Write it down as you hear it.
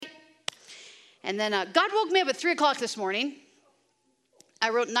And then God woke me up at 3 o'clock this morning. I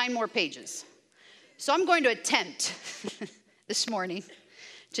wrote 9 more pages. So I'm going to attempt this morning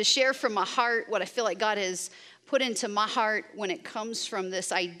to share from my heart what I feel like God has put into my heart when it comes from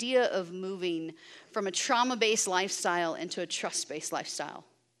this idea of moving from a trauma-based lifestyle into a trust-based lifestyle.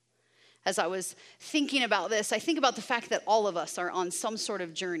 As I was thinking about this, I think about the fact that all of us are on some sort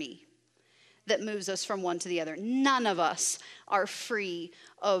of journey that moves us from one to the other. None of us are free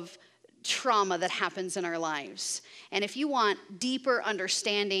of trauma that happens in our lives. And if you want deeper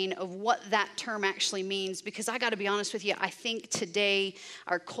understanding of what that term actually means, because I got to be honest with you, I think today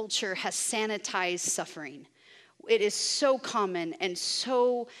our culture has sanitized suffering. It is so common and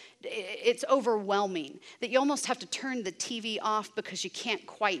it's overwhelming that you almost have to turn the TV off because you can't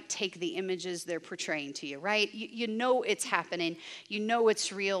quite take the images they're portraying to you, right? You know it's happening, you know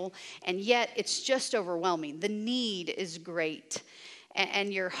it's real, and yet it's just overwhelming. The need is great,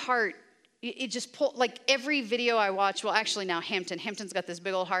 and your heart, it just pull, like every video I watch, well actually now Hampton's got this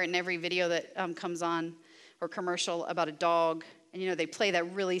big old heart in every video that comes on or commercial about a dog. And, they play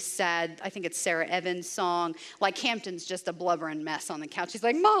that really sad, I think it's Sarah Evans song. Like Hampton's just a blubbering mess on the couch. He's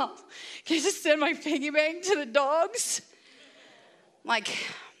like, Mom, can you just send my piggy bank to the dogs? Like,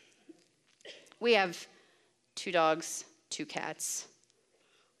 we have 2 dogs, 2 cats,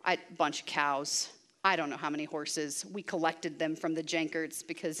 a bunch of cows. I don't know how many horses. We collected them from the Jankarts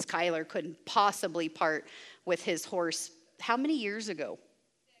because Skylar couldn't possibly part with his horse. How many years ago?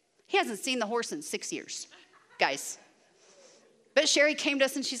 He hasn't seen the horse in 6 years, guys. But Sherry came to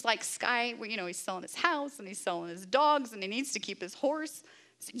us and she's like, Sky, he's selling his house and he's selling his dogs and he needs to keep his horse.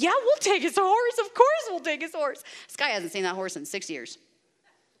 Said, yeah, we'll take his horse. Of course we'll take his horse. Sky hasn't seen that horse in 6 years.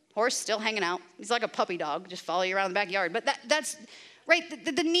 Horse still hanging out. He's like a puppy dog, just follow you around the backyard. But that's, right,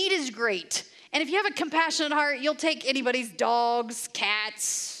 the need is great. And if you have a compassionate heart, you'll take anybody's dogs,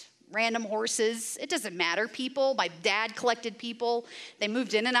 cats, random horses. It doesn't matter. People, my dad collected people. They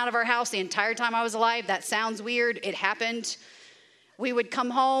moved in and out of our house the entire time I was alive. That sounds weird. It happened. We would come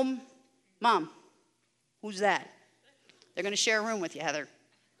home, Mom, who's that? They're going to share a room with you, Heather.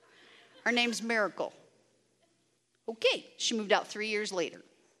 Her name's Miracle. Okay, she moved out 3 years later.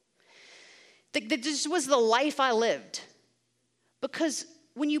 This was the life I lived. Because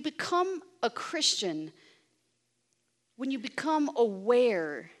when you become a Christian, when you become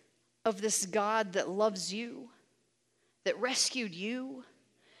aware of this God that loves you, that rescued you,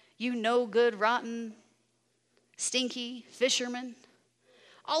 good, rotten, stinky fisherman,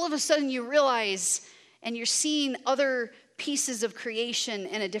 all of a sudden you realize and you're seeing other pieces of creation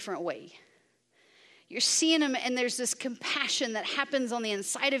in a different way. You're seeing them and there's this compassion that happens on the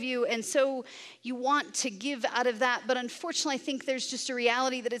inside of you, and so you want to give out of that, but unfortunately I think there's just a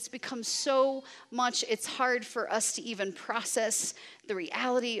reality that it's become so much, it's hard for us to even process the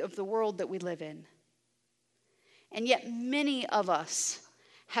reality of the world that we live in. And yet many of us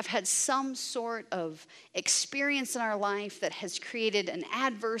have had some sort of experience in our life that has created an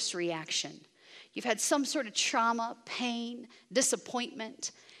adverse reaction. You've had some sort of trauma, pain,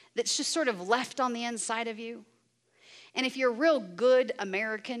 disappointment that's just sort of left on the inside of you. And if you're a real good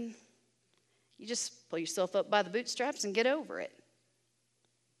American, you just pull yourself up by the bootstraps and get over it,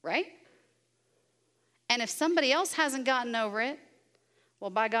 right? And if somebody else hasn't gotten over it, well,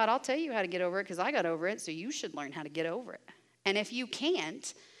 by God, I'll tell you how to get over it because I got over it, so you should learn how to get over it. And if you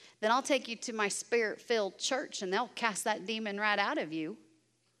can't, then I'll take you to my spirit-filled church and they'll cast that demon right out of you.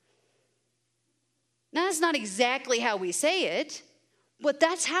 Now, that's not exactly how we say it, but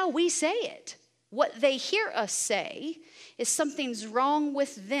that's how we say it. What they hear us say is something's wrong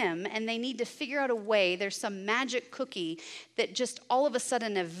with them and they need to figure out a way. There's some magic cookie that just all of a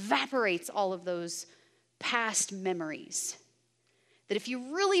sudden evaporates all of those past memories. That if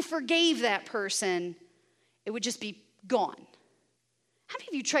you really forgave that person, it would just be gone. How many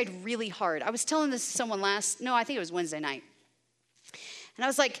of you tried really hard? I was telling this to someone I think it was Wednesday night. And I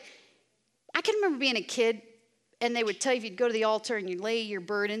was like, I can remember being a kid, and they would tell you if you'd go to the altar and you lay your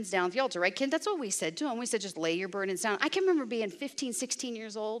burdens down at the altar, right, kid? That's what we said to them. We said just lay your burdens down. I can remember being 15, 16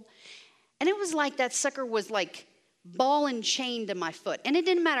 years old, and it was like that sucker was like ball and chain to my foot. And it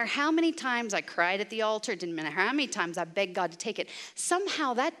didn't matter how many times I cried at the altar. It didn't matter how many times I begged God to take it.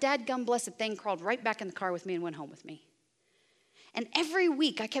 Somehow that dadgum blessed thing crawled right back in the car with me and went home with me. And every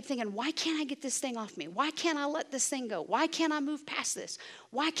week I kept thinking, why can't I get this thing off me? Why can't I let this thing go? Why can't I move past this?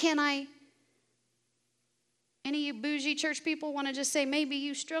 Why can't I? Any of you bougie church people want to just say, maybe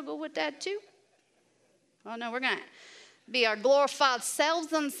you struggle with that too? Oh no, we're going to be our glorified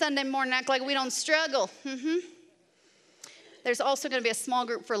selves on Sunday morning, act like we don't struggle. There's also going to be a small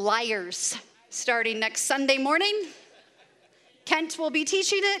group for liars starting next Sunday morning. Kent will be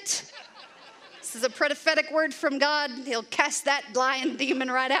teaching it. This is a prophetic word from God. He'll cast that lying demon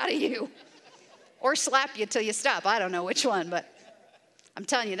right out of you. Or slap you till you stop. I don't know which one, but I'm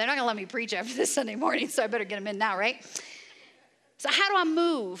telling you, they're not going to let me preach after this Sunday morning, so I better get them in now, right? So how do I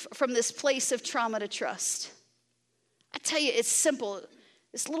move from this place of trauma to trust? I tell you, it's simple.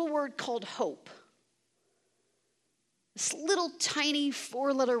 This little word called hope. This little tiny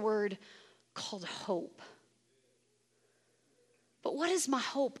 4-letter word called hope. But what is my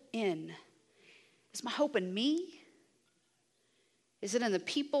hope in? Is my hope in me? Is it in the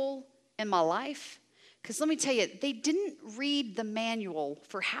people in my life? Because let me tell you, they didn't read the manual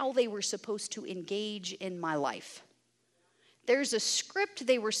for how they were supposed to engage in my life. There's a script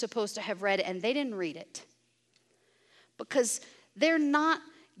they were supposed to have read, and they didn't read it. Because they're not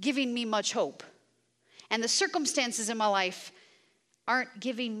giving me much hope. And the circumstances in my life aren't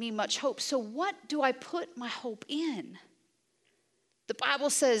giving me much hope. So what do I put my hope in? The Bible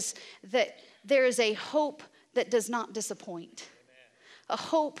says that there is a hope that does not disappoint. A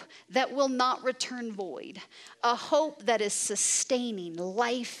hope that will not return void. A hope that is sustaining,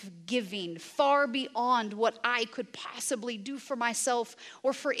 life-giving, far beyond what I could possibly do for myself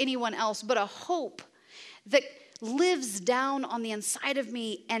or for anyone else. But a hope that lives down on the inside of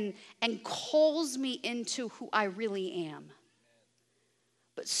me and calls me into who I really am.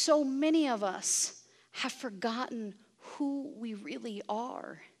 But so many of us have forgotten who we really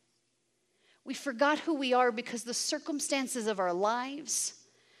are. We forgot who we are because the circumstances of our lives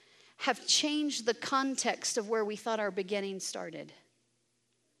have changed the context of where we thought our beginning started.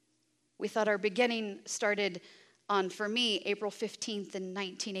 We thought our beginning started on, for me, April 15th in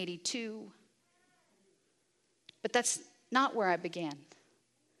 1982. But that's not where I began.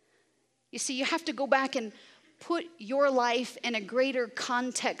 You see, you have to go back and put your life in a greater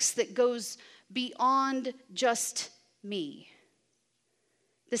context that goes beyond just me.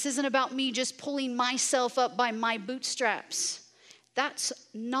 This isn't about me just pulling myself up by my bootstraps. That's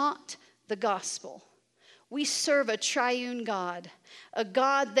not the gospel. We serve a triune God, a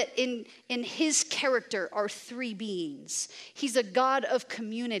God that in his character are three beings. He's a God of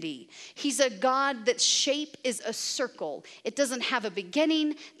community. He's a God that's shape is a circle. It doesn't have a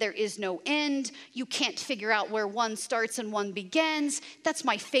beginning. There is no end. You can't figure out where one starts and one begins. That's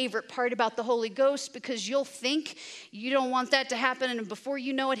my favorite part about the Holy Ghost, because you'll think you don't want that to happen, and before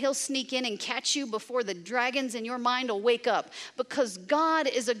you know it, he'll sneak in and catch you before the dragons in your mind will wake up. Because God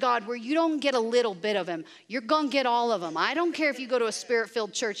is a God where you don't get a little bit of him. You're going to get all of them. I don't care if you go to a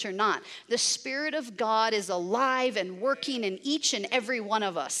Spirit-filled church or not. The Spirit of God is alive and working in each and every one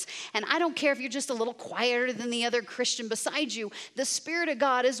of us. And I don't care if you're just a little quieter than the other Christian beside you. The Spirit of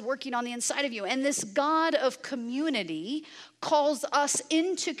God is working on the inside of you. And this God of community calls us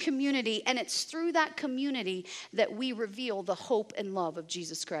into community, and it's through that community that we reveal the hope and love of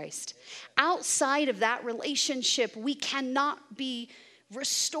Jesus Christ. Outside of that relationship, we cannot be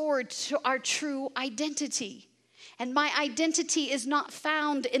restored to our true identity. And my identity is not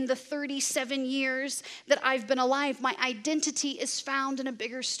found in the 37 years that I've been alive. My identity is found in a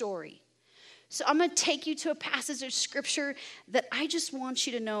bigger story. So I'm going to take you to a passage of scripture that I just want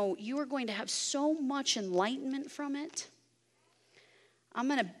you to know you are going to have so much enlightenment from it. I'm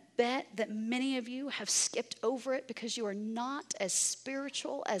going to bet that many of you have skipped over it because you are not as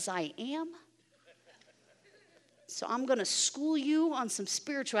spiritual as I am. So I'm going to school you on some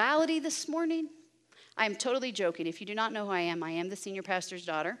spirituality this morning. I am totally joking. If you do not know who I am the senior pastor's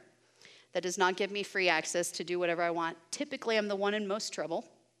daughter. That does not give me free access to do whatever I want. Typically, I'm the one in most trouble.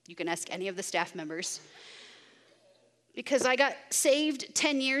 You can ask any of the staff members. Because I got saved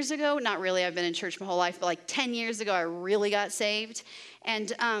 10 years ago. Not really, I've been in church my whole life, but like 10 years ago, I really got saved. And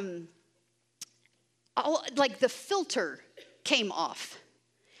the filter came off.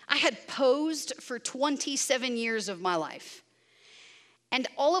 I had posed for 27 years of my life. And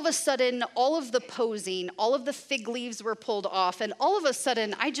all of a sudden, all of the posing, all of the fig leaves were pulled off. And all of a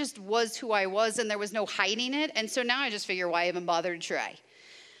sudden, I just was who I was, and there was no hiding it. And so now I just figure, why even bother to try?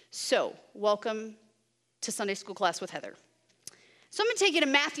 So, welcome to Sunday School Class with Heather. So I'm going to take you to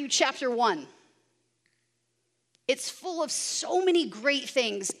Matthew chapter 1. It's full of so many great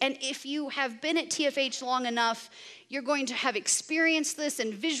things. And if you have been at TFH long enough, you're going to have experienced this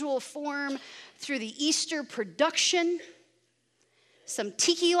in visual form through the Easter production. Some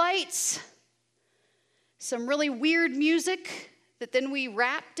tiki lights, some really weird music that then we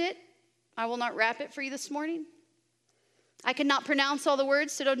wrapped it. I will not wrap it for you this morning. I cannot pronounce all the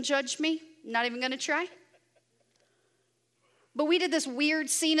words, so don't judge me. I'm not even going to try. But we did this weird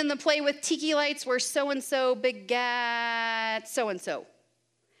scene in the play with tiki lights where so-and-so begat so-and-so.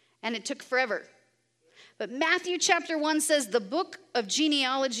 And it took forever. But Matthew chapter 1 says, the book of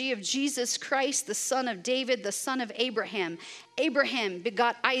genealogy of Jesus Christ, the son of David, the son of Abraham. Abraham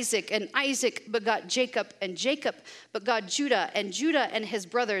begot Isaac, and Isaac begot Jacob, and Jacob begot Judah, and Judah and his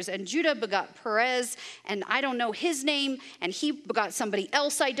brothers, and Judah begot Perez, and I don't know his name, and he begot somebody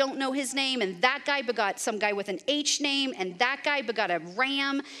else I don't know his name, and that guy begot some guy with an H name, and that guy begot a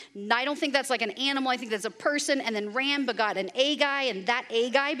ram. And I don't think that's like an animal, I think that's a person, and then Ram begot an A guy, and that A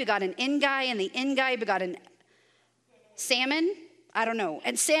guy begot an In guy, and the In guy begot an Salmon. I don't know.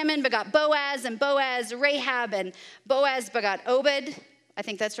 And Salmon begot Boaz, and Boaz Rahab, and Boaz begot Obed. I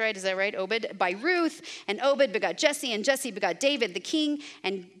think that's right. Is that right? Obed by Ruth, and Obed begot Jesse, and Jesse begot David the king,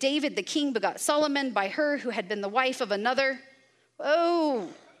 and David the king begot Solomon by her who had been the wife of another. Whoa,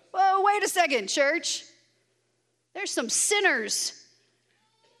 wait a second, church. There's some sinners.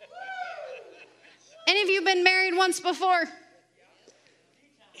 Any of you been married once before?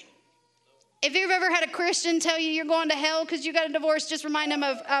 If you've ever had a Christian tell you you're going to hell because you got a divorce, just remind them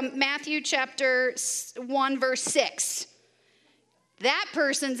of Matthew chapter 1, verse 6. That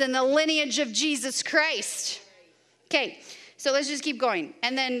person's in the lineage of Jesus Christ. Okay, so let's just keep going.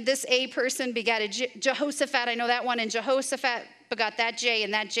 And then this A person begat a Jehoshaphat. I know that one. And Jehoshaphat begot that J,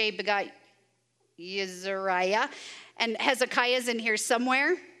 and that J begot Yezariah. And Hezekiah's in here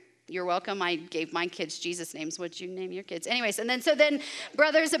somewhere. You're welcome. I gave my kids Jesus names. What'd you name your kids? Anyways, and then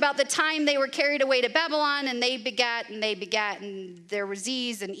brothers, about the time they were carried away to Babylon, and they begat, and there were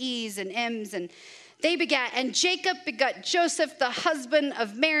Z's and E's and M's, and they begat. And Jacob begot Joseph, the husband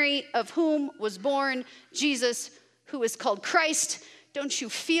of Mary, of whom was born Jesus, who is called Christ. Don't you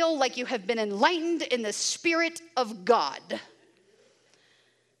feel like you have been enlightened in the Spirit of God?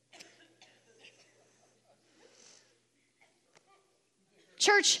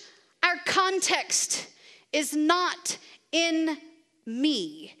 Church, our context is not in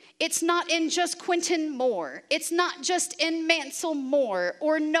me. It's not in just Quentin Moore. It's not just in Mansell Moore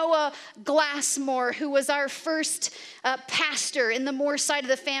or Noah Glassmore, who was our first pastor in the Moore side of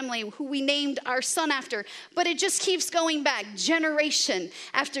the family, who we named our son after. But it just keeps going back, generation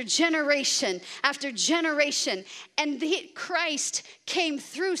after generation after generation. And Christ came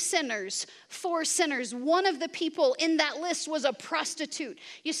through sinners, for sinners. One of the people in that list was a prostitute.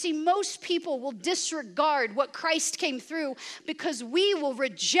 You see, most people will disregard what Christ came through because we will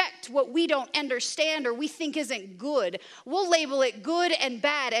reject what we don't understand or we think isn't good. We'll label it good and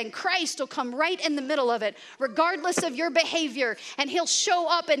bad, and Christ will come right in the middle of it, regardless of your behavior, and he'll show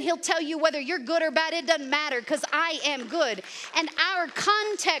up and he'll tell you whether you're good or bad. It doesn't matter, because I am good. And our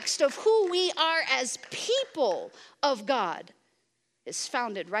context of who we are as people of God is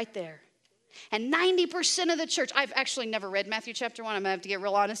founded right there. And 90% of the church, I've actually never read Matthew chapter 1. I'm going to have to get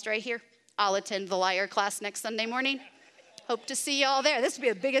real honest right here. I'll attend the liar class next Sunday morning. Hope to see you all there. This will be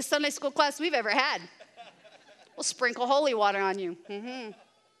the biggest Sunday school class we've ever had. We'll sprinkle holy water on you. Mm-hmm.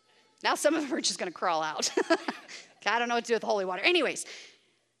 Now some of them are just going to crawl out. I don't know what to do with holy water. Anyways,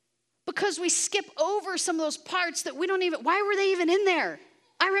 because we skip over some of those parts that we don't even, why were they even in there?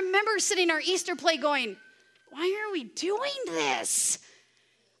 I remember sitting our Easter play going, why are we doing this?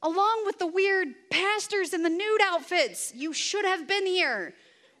 Along with the weird pastors in the nude outfits. You should have been here.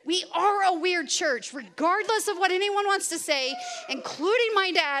 We are a weird church, regardless of what anyone wants to say, including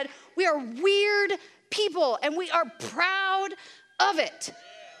my dad. We are weird people, and we are proud of it.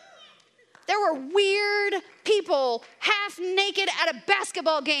 There were weird people half naked at a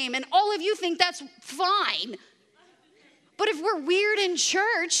basketball game, and all of you think that's fine. But if we're weird in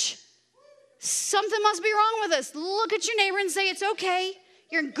church, something must be wrong with us. Look at your neighbor and say, it's okay.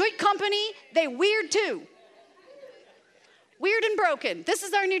 You're in good company. They weird too. Weird and broken. This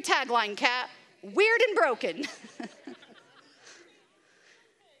is our new tagline, Kat. Weird and broken.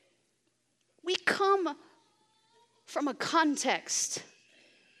 We come from a context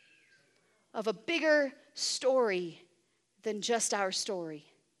of a bigger story than just our story.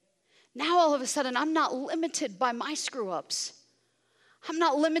 Now all of a sudden, I'm not limited by my screw-ups. I'm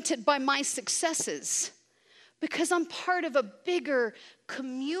not limited by my successes, because I'm part of a bigger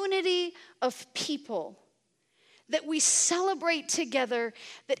community of people that we celebrate together,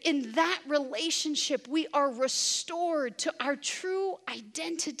 that in that relationship, we are restored to our true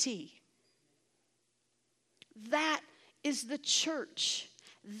identity. That is the church.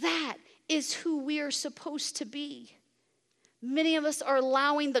 That is who we are supposed to be. Many of us are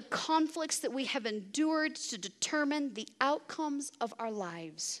allowing the conflicts that we have endured to determine the outcomes of our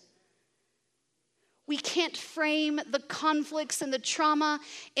lives. We can't frame the conflicts and the trauma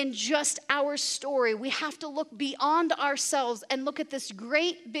in just our story. We have to look beyond ourselves and look at this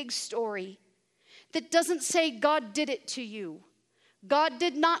great big story that doesn't say God did it to you. God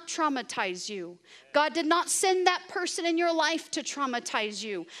did not traumatize you. God did not send that person in your life to traumatize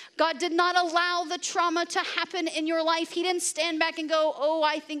you. God did not allow the trauma to happen in your life. He didn't stand back and go, oh,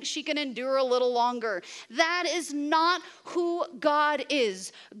 I think she can endure a little longer. That is not who God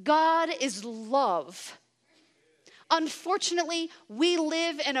is. God is love. Unfortunately, we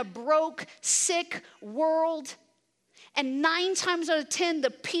live in a broke, sick world. And 9 times out of 10, the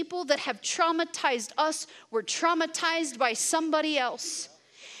people that have traumatized us were traumatized by somebody else.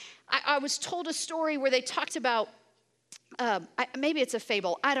 I was told a story where they talked about, maybe it's a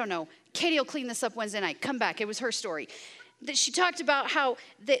fable, I don't know. Katie will clean this up Wednesday night. Come back, it was her story. She talked about how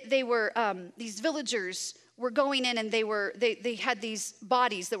they were, these villagers were going in and they had these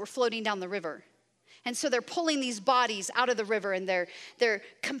bodies that were floating down the river. And so they're pulling these bodies out of the river, and they're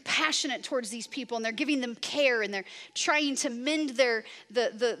compassionate towards these people, and they're giving them care, and they're trying to mend the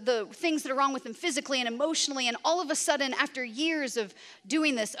things that are wrong with them physically and emotionally. And all of a sudden, after years of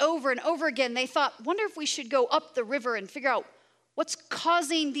doing this over and over again, they thought, wonder if we should go up the river and figure out what's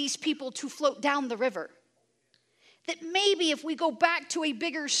causing these people to float down the river. That maybe if we go back to a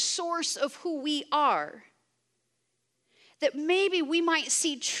bigger source of who we are, that maybe we might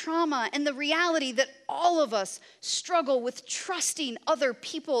see trauma and the reality that all of us struggle with trusting other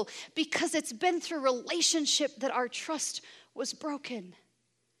people because it's been through relationship that our trust was broken.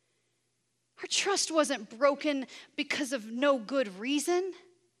 Our trust wasn't broken because of no good reason.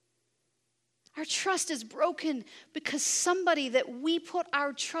 Our trust is broken because somebody that we put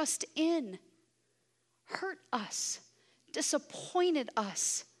our trust in hurt us, disappointed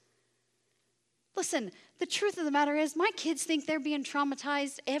us. Listen, the truth of the matter is my kids think they're being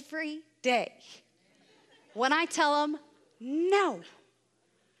traumatized every day. When I tell them, no.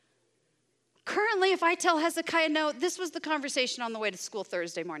 Currently, if I tell Hezekiah no, this was the conversation on the way to school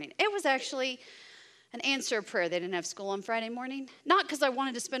Thursday morning. It was actually an answer of prayer. They didn't have school on Friday morning. Not because I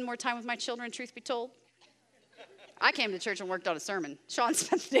wanted to spend more time with my children, truth be told. I came to church and worked on a sermon. Sean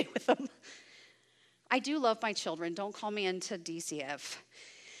spent the day with them. I do love my children. Don't call me into DCF.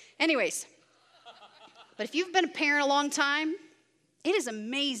 Anyways. But if you've been a parent a long time, it is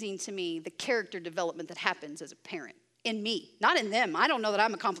amazing to me the character development that happens as a parent in me, not in them. I don't know that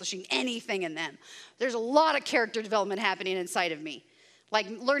I'm accomplishing anything in them. There's a lot of character development happening inside of me, like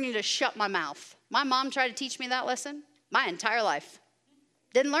learning to shut my mouth. My mom tried to teach me that lesson my entire life.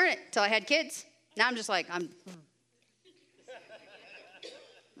 Didn't learn it till I had kids. Now I'm just like,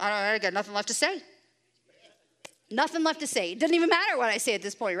 I got nothing left to say. Nothing left to say. It doesn't even matter what I say at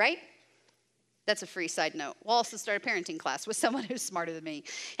this point, right? That's a free side note. We'll also start a parenting class with someone who's smarter than me.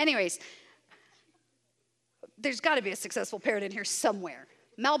 Anyways, there's got to be a successful parent in here somewhere.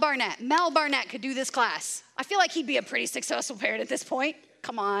 Mel Barnett could do this class. I feel like he'd be a pretty successful parent at this point.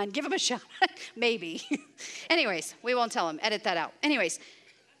 Come on, give him a shot. Maybe. Anyways, we won't tell him. Edit that out. Anyways,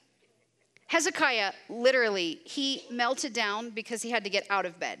 Hezekiah, literally, he melted down because he had to get out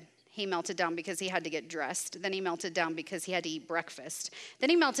of bed. He melted down because he had to get dressed. Then he melted down because he had to eat breakfast. Then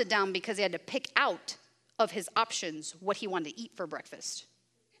he melted down because he had to pick out of his options what he wanted to eat for breakfast.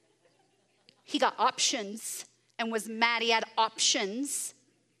 He got options and was mad he had options.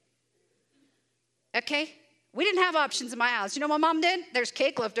 Okay? We didn't have options in my house. You know what my mom did? There's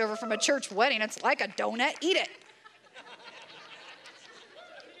cake left over from a church wedding. It's like a donut. Eat it.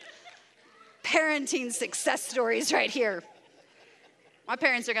 Parenting success stories right here. My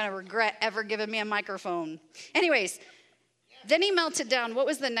parents are going to regret ever giving me a microphone. Anyways, then he melted down. What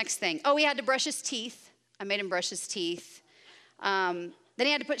was the next thing? Oh, he had to brush his teeth. I made him brush his teeth. Then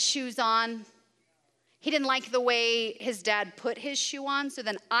he had to put shoes on. He didn't like the way his dad put his shoe on, so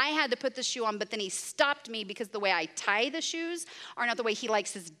then I had to put the shoe on, but then he stopped me because the way I tie the shoes are not the way he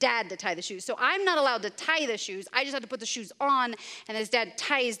likes his dad to tie the shoes. So I'm not allowed to tie the shoes. I just had to put the shoes on, and his dad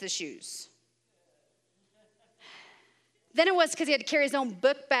ties the shoes. Then it was because he had to carry his own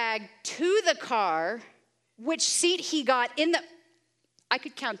book bag to the car, which seat he got in the, I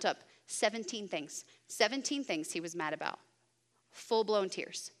could count up 17 things. 17 things he was mad about. Full-blown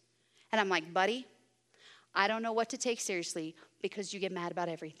tears. And I'm like, buddy, I don't know what to take seriously because you get mad about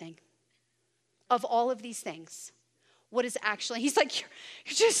everything. Of all of these things, what is actually, he's like, you're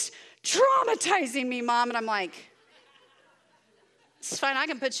just traumatizing me, Mom. And I'm like, it's fine, I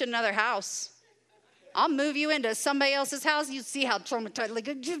can put you in another house. I'll move you into somebody else's house. You see how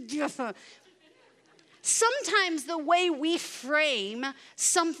traumatized. Sometimes the way we frame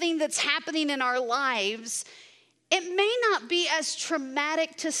something that's happening in our lives, it may not be as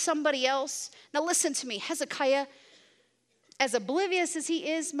traumatic to somebody else. Now listen to me, Hezekiah, as oblivious as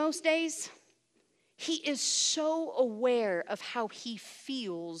he is most days, he is so aware of how he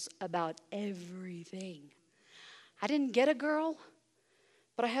feels about everything. I didn't get a girl.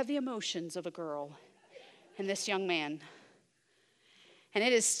 but I have the emotions of a girl and this young man. And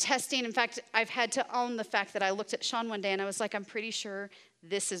it is testing. In fact, I've had to own the fact that I looked at Sean one day and I was like, I'm pretty sure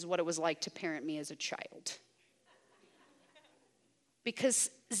this is what it was like to parent me as a child. Because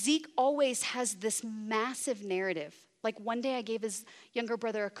Zeke always has this massive narrative. Like one day I gave his younger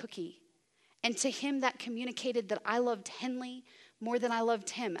brother a cookie. And to him that communicated that I loved Henley more than I loved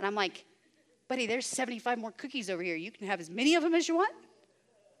him. And I'm like, buddy, there's 75 more cookies over here. You can have as many of them as you want.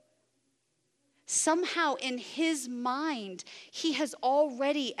 Somehow in his mind, he has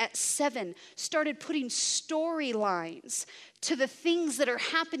already at 7 started putting storylines to the things that are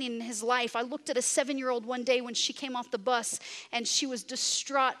happening in his life. I looked at a 7-year-old one day when she came off the bus and she was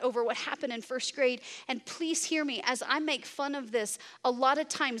distraught over what happened in first grade. And please hear me, as I make fun of this, a lot of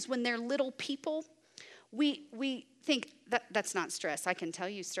times when they're little people, we think that's not stress. I can tell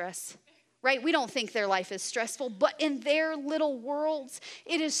you stress. Right? We don't think their life is stressful, but in their little worlds,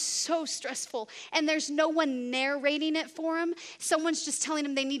 it is so stressful. And there's no one narrating it for them. Someone's just telling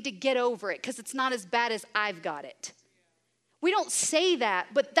them they need to get over it because it's not as bad as I've got it. We don't say that,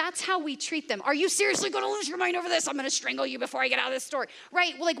 but that's how we treat them. Are you seriously going to lose your mind over this? I'm going to strangle you before I get out of this story.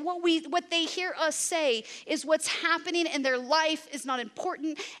 Right? Well, like what they hear us say is what's happening in their life is not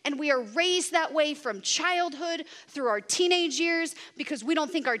important, and we are raised that way from childhood through our teenage years because we don't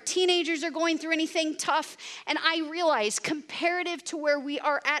think our teenagers are going through anything tough. And I realize comparative to where we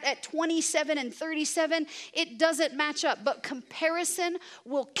are at 27 and 37, it doesn't match up, but comparison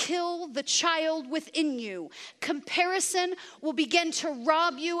will kill the child within you. Comparison will begin to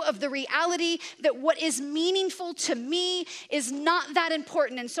rob you of the reality that what is meaningful to me is not that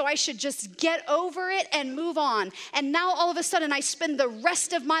important. And so I should just get over it and move on. And now all of a sudden I spend the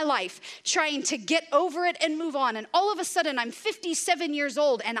rest of my life trying to get over it and move on. And all of a sudden I'm 57 years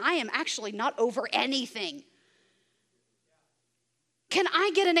old and I am actually not over anything. Can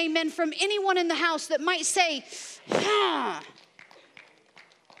I get an amen from anyone in the house that might say,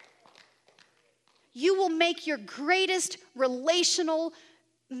 You will make your greatest relational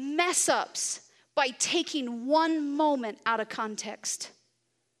mess ups by taking one moment out of context.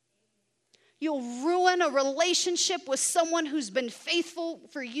 You'll ruin a relationship with someone who's been faithful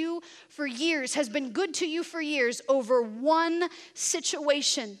for you for years, has been good to you for years over one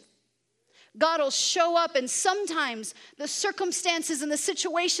situation. God will show up, and sometimes the circumstances and the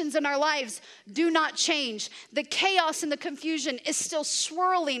situations in our lives do not change. The chaos and the confusion is still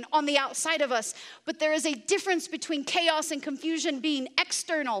swirling on the outside of us, but there is a difference between chaos and confusion being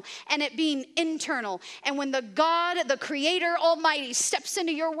external and it being internal. And when the God, the Creator Almighty, steps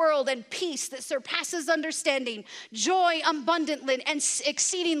into your world and peace that surpasses understanding, joy abundantly and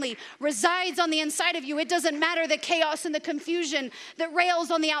exceedingly resides on the inside of you, it doesn't matter the chaos and the confusion that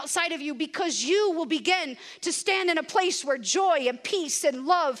rails on the outside of you, because you will begin to stand in a place where joy and peace and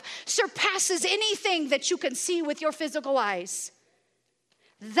love surpasses anything that you can see with your physical eyes.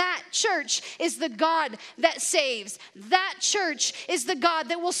 That church is the God that saves. That church is the God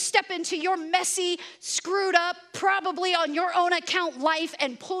that will step into your messy, screwed up, probably on your own account life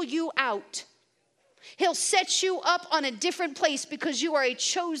and pull you out. He'll set you up on a different place because you are a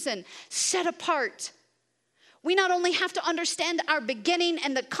chosen, set apart. We not only have to understand our beginning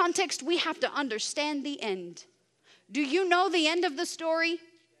and the context, we have to understand the end. Do you know the end of the story?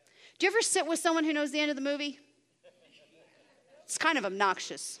 Do you ever sit with someone who knows the end of the movie? It's kind of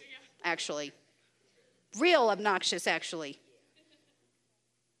obnoxious, actually. Real obnoxious, actually.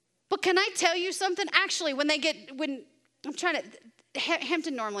 But can I tell you something? Actually,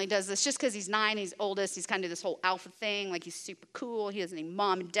 Hampton normally does this just because he's 9, he's oldest, he's kind of this whole alpha thing, like he's super cool, he doesn't need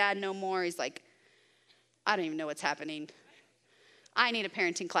mom and dad no more, he's like, I don't even know what's happening. I need a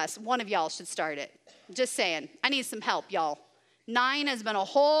parenting class. One of y'all should start it. Just saying. I need some help, y'all. 9 has been a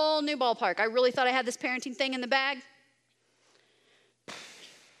whole new ballpark. I really thought I had this parenting thing in the bag.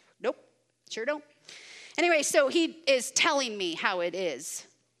 Nope. Sure don't. Anyway, so he is telling me how it is.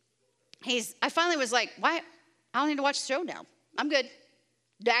 I finally was like, why? I don't need to watch the show now. I'm good.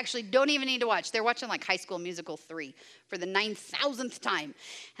 Actually, don't even need to watch. They're watching like High School Musical 3 for the 9,000th time.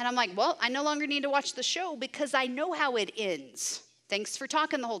 And I'm like, well, I no longer need to watch the show because I know how it ends. Thanks for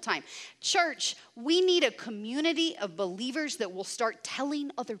talking the whole time. Church, we need a community of believers that will start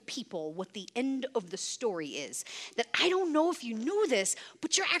telling other people what the end of the story is. That I don't know if you knew this,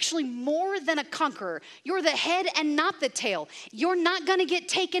 but you're actually more than a conqueror. You're the head and not the tail. You're not going to get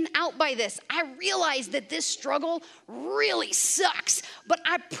taken out by this. I realize that this struggle really sucks, but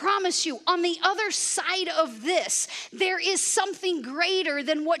I promise you, on the other side of this, there is something greater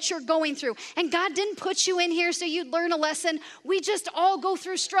than what you're going through. And God didn't put you in here so you'd learn a lesson. We just just all go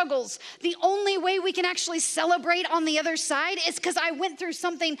through struggles. The only way we can actually celebrate on the other side is because I went through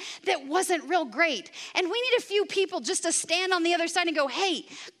something that wasn't real great. And we need a few people just to stand on the other side and go, hey,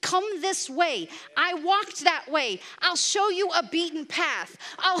 come this way. I walked that way. I'll show you a beaten path.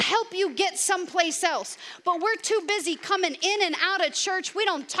 I'll help you get someplace else. But we're too busy coming in and out of church. We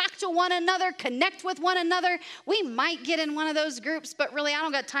don't talk to one another, connect with one another. We might get in one of those groups, but really, I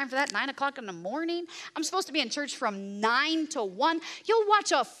don't got time for that. 9 o'clock in the morning. I'm supposed to be in church from 9 to 1. You'll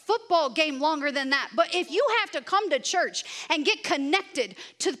watch a football game longer than that. But if you have to come to church and get connected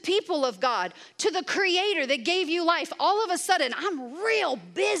to the people of God, to the Creator that gave you life, all of a sudden, I'm real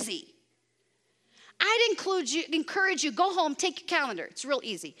busy. I'd encourage you, go home, take your calendar. It's real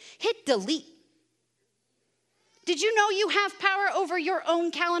easy. Hit delete. Did you know you have power over your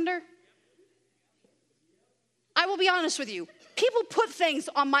own calendar? I will be honest with you. People put things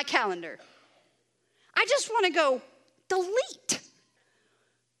on my calendar. I just want to go, delete.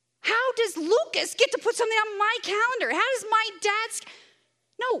 How does Lucas get to put something on my calendar? How does my dad's?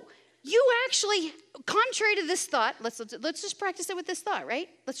 No, you actually, contrary to this thought, let's just practice it with this thought, right?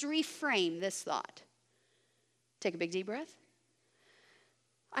 Let's reframe this thought. Take a big deep breath.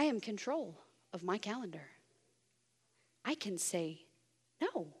 I am in control of my calendar. I can say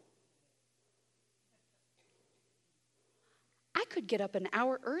no. I could get up an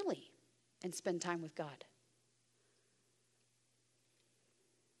hour early and spend time with God.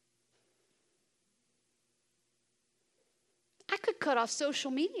 I could cut off social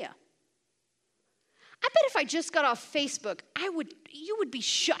media. I bet if I just got off Facebook, you would be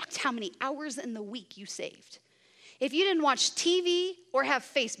shocked how many hours in the week you saved. If you didn't watch TV or have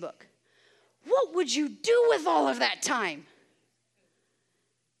Facebook, what would you do with all of that time?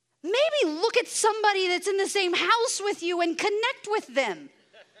 Maybe look at somebody that's in the same house with you and connect with them.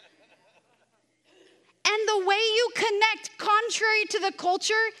 And the way you connect, contrary to the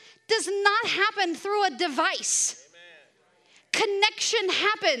culture, does not happen through a device. Connection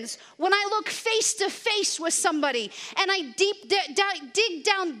happens when I look face to face with somebody and I dig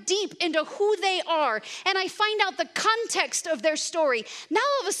down deep into who they are and I find out the context of their story. Now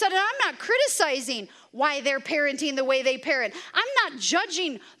all of a sudden I'm not criticizing why they're parenting the way they parent. I'm not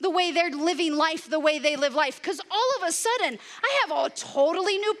judging the way they're living life the way they live life, because all of a sudden I have a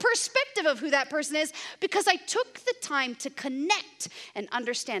totally new perspective of who that person is because I took the time to connect and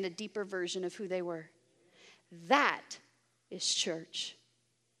understand a deeper version of who they were. That is church.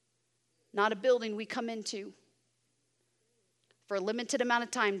 Not a building we come into for a limited amount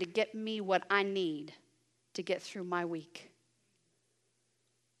of time to get me what I need to get through my week.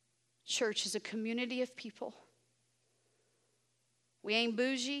 Church is a community of people. We ain't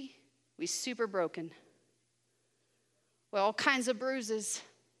bougie, we super broken. With all kinds of bruises.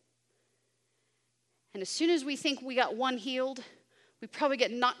 And as soon as we think we got one healed, we probably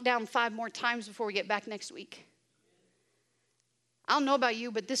get knocked down 5 more times before we get back next week. I don't know about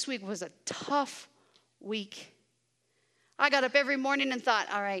you, but this week was a tough week. I got up every morning and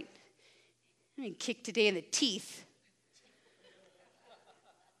thought, all right, I'm going to kick today in the teeth.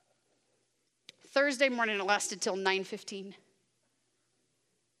 Thursday morning, it lasted till 9:15.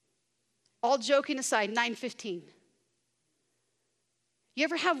 All joking aside, 9:15. You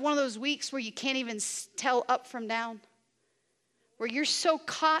ever have one of those weeks where you can't even tell up from down? Where you're so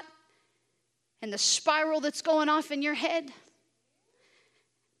caught in the spiral that's going off in your head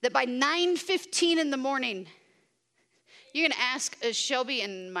that by 9:15 in the morning, you're going to ask Shelby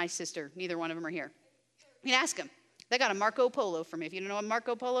and my sister. Neither one of them are here. You can ask them. They got a Marco Polo for me. If you don't know what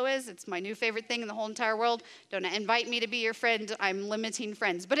Marco Polo is, it's my new favorite thing in the whole entire world. Don't invite me to be your friend. I'm limiting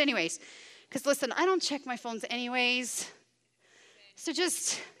friends. But anyways, because listen, I don't check my phones anyways. So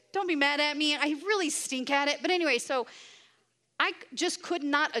just don't be mad at me. I really stink at it. But anyway, so I just could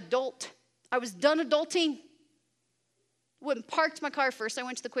not adult. I was done adulting. Went and parked my car first. I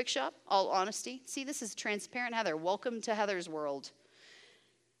went to the quick shop, all honesty. See, this is transparent Heather. Welcome to Heather's world.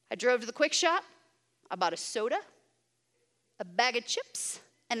 I drove to the quick shop. I bought a soda, a bag of chips,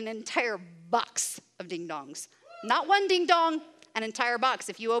 and an entire box of ding-dongs. Not one ding-dong, an entire box.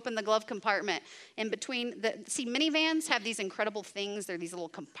 If you open the glove compartment in between, see, minivans have these incredible things. They're these little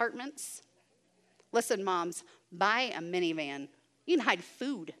compartments. Listen, moms, buy a minivan. You can hide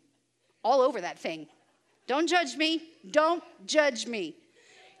food all over that thing. Don't judge me. Don't judge me.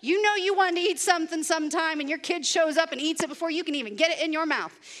 You know you want to eat something sometime and your kid shows up and eats it before you can even get it in your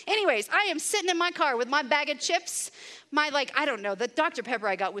mouth. Anyways, I am sitting in my car with my bag of chips. The Dr. Pepper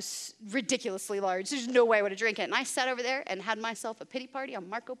I got was ridiculously large. There's no way I would have drank it. And I sat over there and had myself a pity party on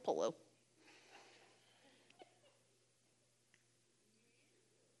Marco Polo.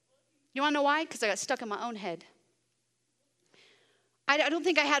 You want to know why? Because I got stuck in my own head. I don't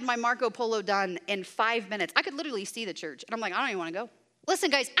think I had my Marco Polo done in 5 minutes. I could literally see the church. And I'm like, I don't even want to go. Listen,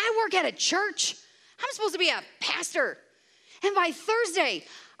 guys, I work at a church. I'm supposed to be a pastor. And by Thursday,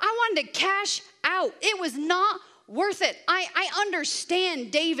 I wanted to cash out. It was not worth it. I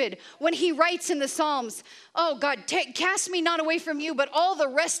understand David when he writes in the Psalms, oh God, cast me not away from you, but all the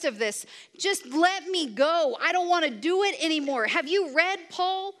rest of this, just let me go. I don't want to do it anymore. Have you read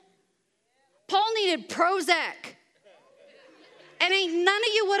Paul? Paul needed Prozac. And ain't none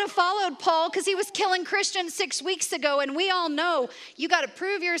of you would have followed Paul because he was killing Christians 6 weeks ago. And we all know you got to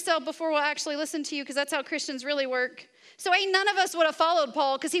prove yourself before we'll actually listen to you, because that's how Christians really work. So ain't none of us would have followed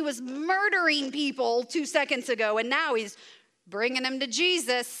Paul because he was murdering people 2 seconds ago. And now he's bringing them to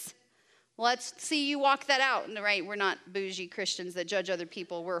Jesus. Let's see you walk that out. Right, we're not bougie Christians that judge other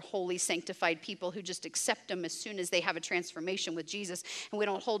people. We're holy, sanctified people who just accept them as soon as they have a transformation with Jesus. And we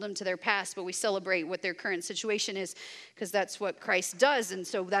don't hold them to their past, but we celebrate what their current situation is, because that's what Christ does. And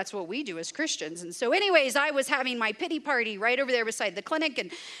so that's what we do as Christians. And so anyways, I was having my pity party right over there beside the clinic.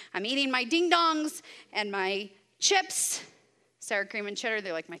 And I'm eating my ding-dongs and my chips. Sour cream and cheddar,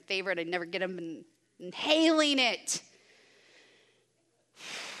 they're like my favorite. I never get them, and inhaling it.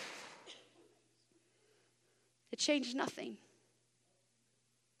 It changed nothing.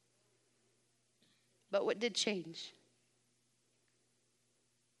 But what did change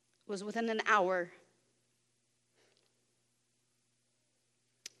was within an hour,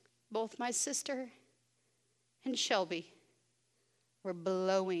 both my sister and Shelby were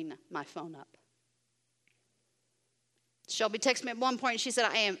blowing my phone up. Shelby texted me at one point. She said,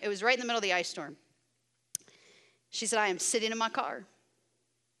 it was right in the middle of the ice storm. She said, I am sitting in my car.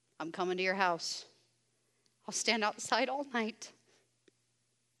 I'm coming to your house. I'll stand outside all night.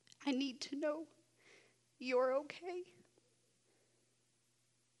 I need to know you're okay.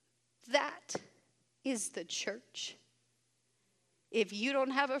 That is the church. If you don't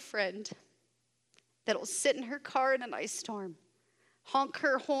have a friend that'll sit in her car in an ice storm, honk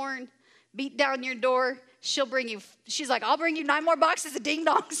her horn, beat down your door, she'll bring you, she's like, I'll bring you 9 more boxes of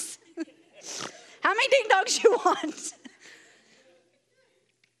ding-dongs. How many ding-dongs you want?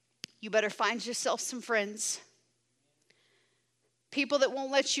 You better find yourself some friends. People that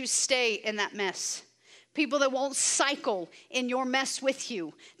won't let you stay in that mess. People that won't cycle in your mess with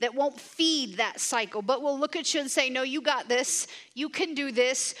you, that won't feed that cycle, but will look at you and say, no, you got this. You can do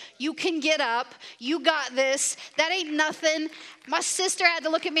this. You can get up. You got this. That ain't nothing. My sister had to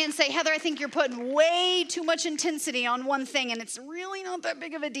look at me and say, Heather, I think you're putting way too much intensity on one thing, and it's really not that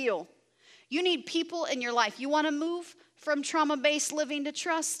big of a deal. You need people in your life. You want to move from trauma-based living to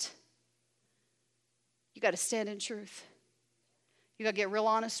trust? You got to stand in truth. You got to get real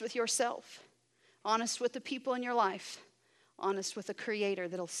honest with yourself, honest with the people in your life, honest with the Creator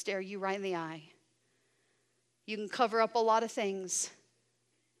that'll stare you right in the eye. You can cover up a lot of things,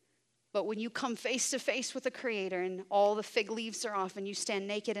 but when you come face to face with the Creator and all the fig leaves are off and you stand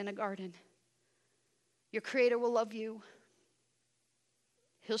naked in a garden, your Creator will love you.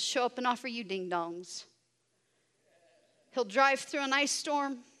 He'll show up and offer you ding-dongs. He'll drive through an ice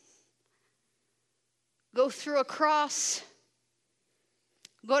storm, go through a cross,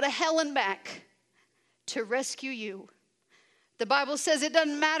 go to hell and back to rescue you. The Bible says it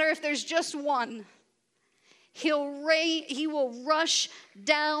doesn't matter if there's just one. He will rush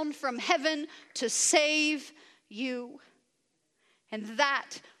down from heaven to save you. And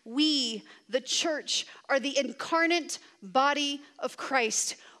that we, the church, are the incarnate body of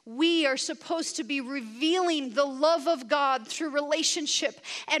Christ. We are supposed to be revealing the love of God through relationship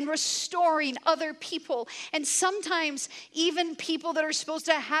and restoring other people. And sometimes even people that are supposed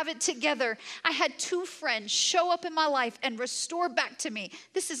to have it together. I had 2 friends show up in my life and restore back to me.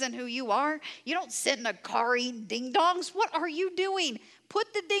 This isn't who you are. You don't sit in a car eating ding-dongs. What are you doing?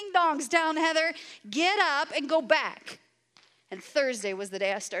 Put the ding-dongs down, Heather. Get up and go back. And Thursday was the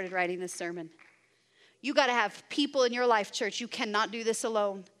day I started writing this sermon. You got to have people in your life, church. You cannot do this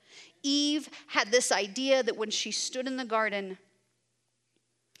alone. Eve had this idea that when she stood in the garden,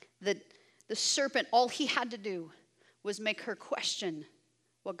 that the serpent, all he had to do was make her question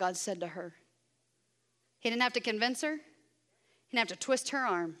what God said to her. He didn't have to convince her. He didn't have to twist her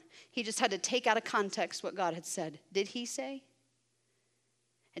arm. He just had to take out of context what God had said. Did he say?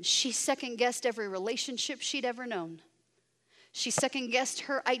 And she second-guessed every relationship she'd ever known. She second-guessed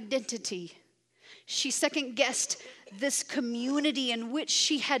her identity. She second-guessed this community in which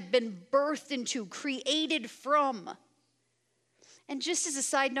she had been birthed into, created from. And just as a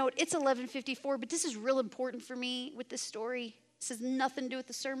side note, it's 11:54, but this is real important for me with this story. This has nothing to do with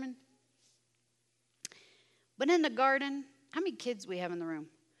the sermon. But in the garden, how many kids we have in the room?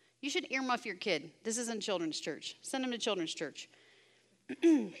 You should earmuff your kid. This isn't children's church. Send them to children's church.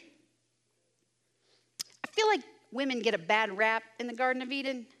 I feel like women get a bad rap in the Garden of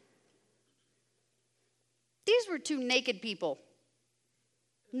Eden. These were two naked people.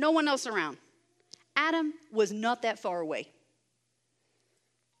 No one else around. Adam was not that far away.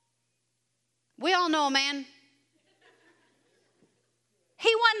 We all know a man.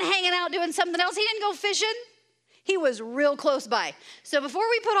 He wasn't hanging out doing something else. He didn't go fishing. He was real close by. So before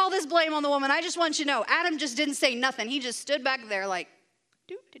we put all this blame on the woman, I just want you to know, Adam just didn't say nothing. He just stood back there like,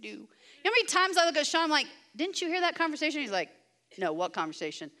 do-do-do. You know how many times I look at Sean, I'm like, didn't you hear that conversation? He's like, no, what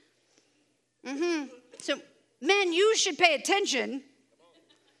conversation? So, men, you should pay attention.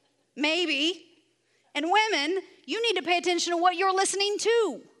 Maybe. And women, you need to pay attention to what you're listening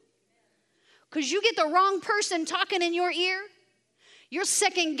to. Because you get the wrong person talking in your ear. You'll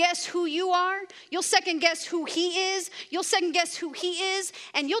second guess who you are. You'll second guess who he is. You'll second guess who he is.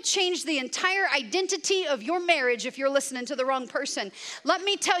 And you'll change the entire identity of your marriage if you're listening to the wrong person. Let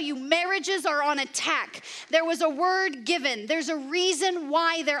me tell you, marriages are on attack. There was a word given. There's a reason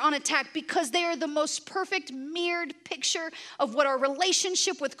why they're on attack, because they are the most perfect mirrored picture of what our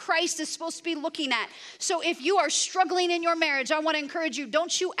relationship with Christ is supposed to be looking at. So if you are struggling in your marriage, I want to encourage you,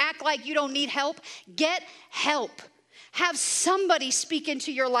 don't you act like you don't need help. Get help. Have somebody speak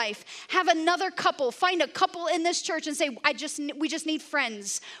into your life. Have another couple. Find a couple in this church and say, we just need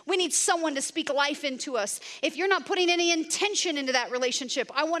friends. We need someone to speak life into us. If you're not putting any intention into that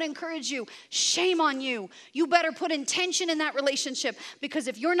relationship, I want to encourage you, shame on you. You better put intention in that relationship, because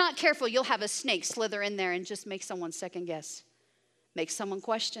if you're not careful, you'll have a snake slither in there and just make someone second guess. Make someone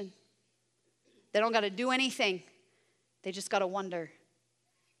question. They don't got to do anything. They just got to wonder.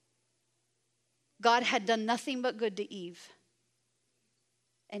 God had done nothing but good to Eve.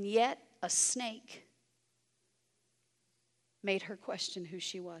 And yet a snake made her question who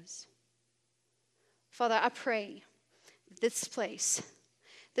she was. Father, I pray that this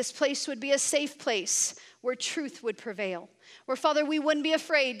place would be a safe place where truth would prevail. Where, Father, we wouldn't be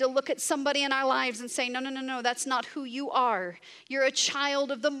afraid to look at somebody in our lives and say, no, that's not who you are. You're a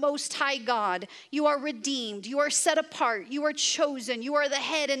child of the Most High God. You are redeemed. You are set apart. You are chosen. You are the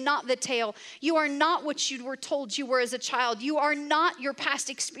head and not the tail. You are not what you were told you were as a child. You are not your past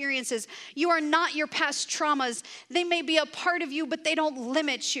experiences. You are not your past traumas. They may be a part of you, but they don't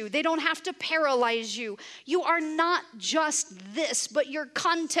limit you. They don't have to paralyze you. You are not just this, but your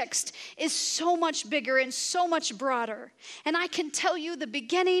context is so much bigger and so much broader. And I can tell you the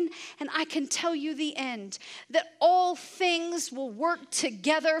beginning and I can tell you the end, that all things will work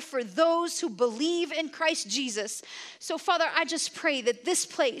together for those who believe in Christ Jesus. So, Father, I just pray that this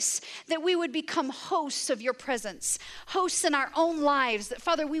place, that we would become hosts of your presence, hosts in our own lives, that,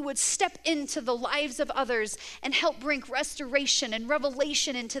 Father, we would step into the lives of others and help bring restoration and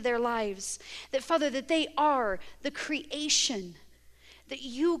revelation into their lives. That, Father, that they are the creation, that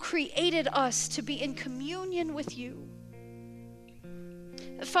you created us to be in communion with you.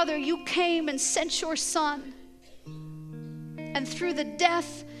 Father, you came and sent your Son, and through the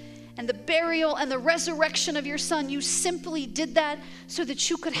death and the burial and the resurrection of your Son, you simply did that so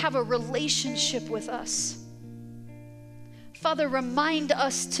that you could have a relationship with us. Father, remind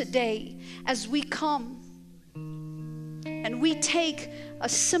us today as we come and we take a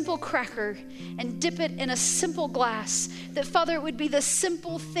simple cracker and dip it in a simple glass, that, Father, it would be the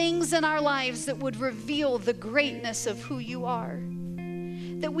simple things in our lives that would reveal the greatness of who you are.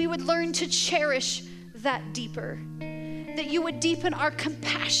 That we would learn to cherish that deeper. That you would deepen our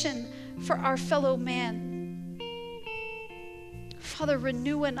compassion for our fellow man. Father,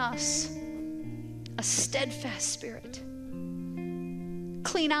 renew in us a steadfast spirit.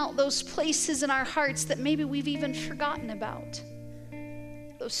 Clean out those places in our hearts that maybe we've even forgotten about.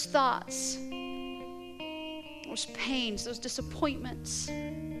 Those thoughts, those pains, those disappointments.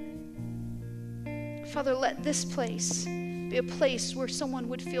 Father, let this place be a place where someone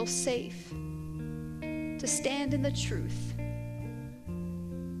would feel safe to stand in the truth,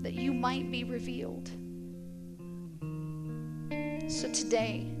 that you might be revealed. So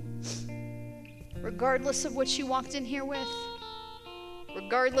today, regardless of what you walked in here with,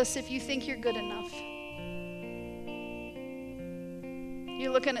 regardless if you think you're good enough,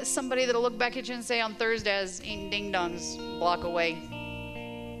 you're looking at somebody that'll look back at you and say, on Thursday I was eating ding-dongs a block away.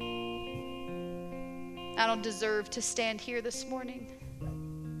 I don't deserve to stand here this morning.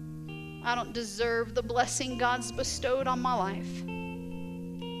 I don't deserve the blessing God's bestowed on my life.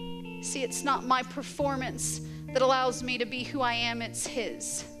 See, it's not my performance that allows me to be who I am, it's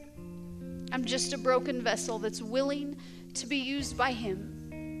His. I'm just a broken vessel that's willing to be used by Him.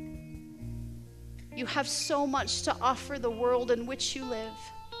 You have so much to offer the world in which you live.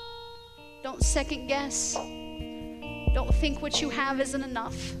 Don't second guess. don't think what you have isn't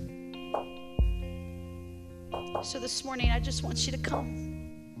enough. So this morning, I just want you to come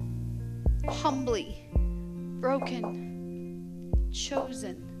humbly, broken,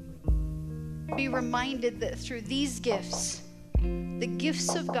 chosen. Be reminded that through these gifts, the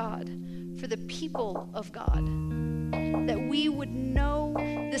gifts of God for the people of God, that we would know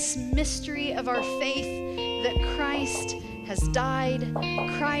this mystery of our faith, that Christ has died,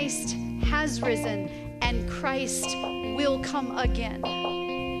 Christ has risen, and Christ will come again.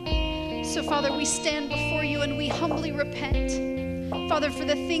 So, Father, we stand before you and we humbly repent, Father, for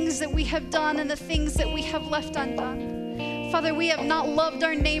the things that we have done and the things that we have left undone. Father, we have not loved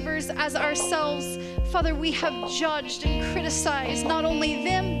our neighbors as ourselves. Father, we have judged and criticized not only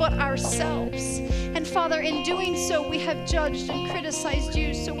them, but ourselves. And Father, in doing so, we have judged and criticized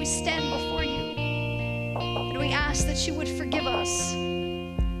you. So we stand before you and we ask that you would forgive us.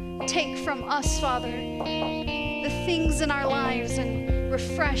 Take from us, Father, the things in our lives and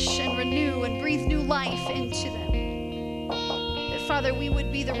refresh and renew and breathe new life into them. That, Father, we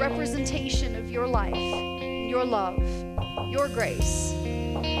would be the representation of your life, your love, your grace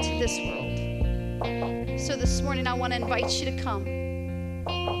to this world. So this morning, I want to invite you to come.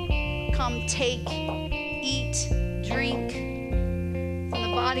 Come, take, eat, drink from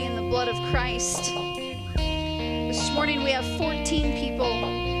the body and the blood of Christ. This morning, we have 14 people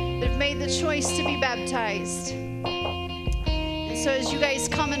that have made the choice to be baptized. And so as you guys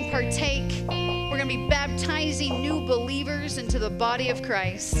come and partake, we're going to be baptizing new believers into the body of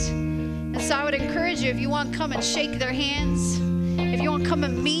Christ. And so I would encourage you, if you want to come and shake their hands, if you want to come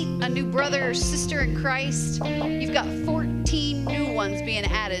and meet a new brother or sister in Christ, you've got 14 new ones being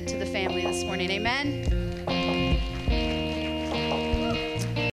added to the family this morning. Amen.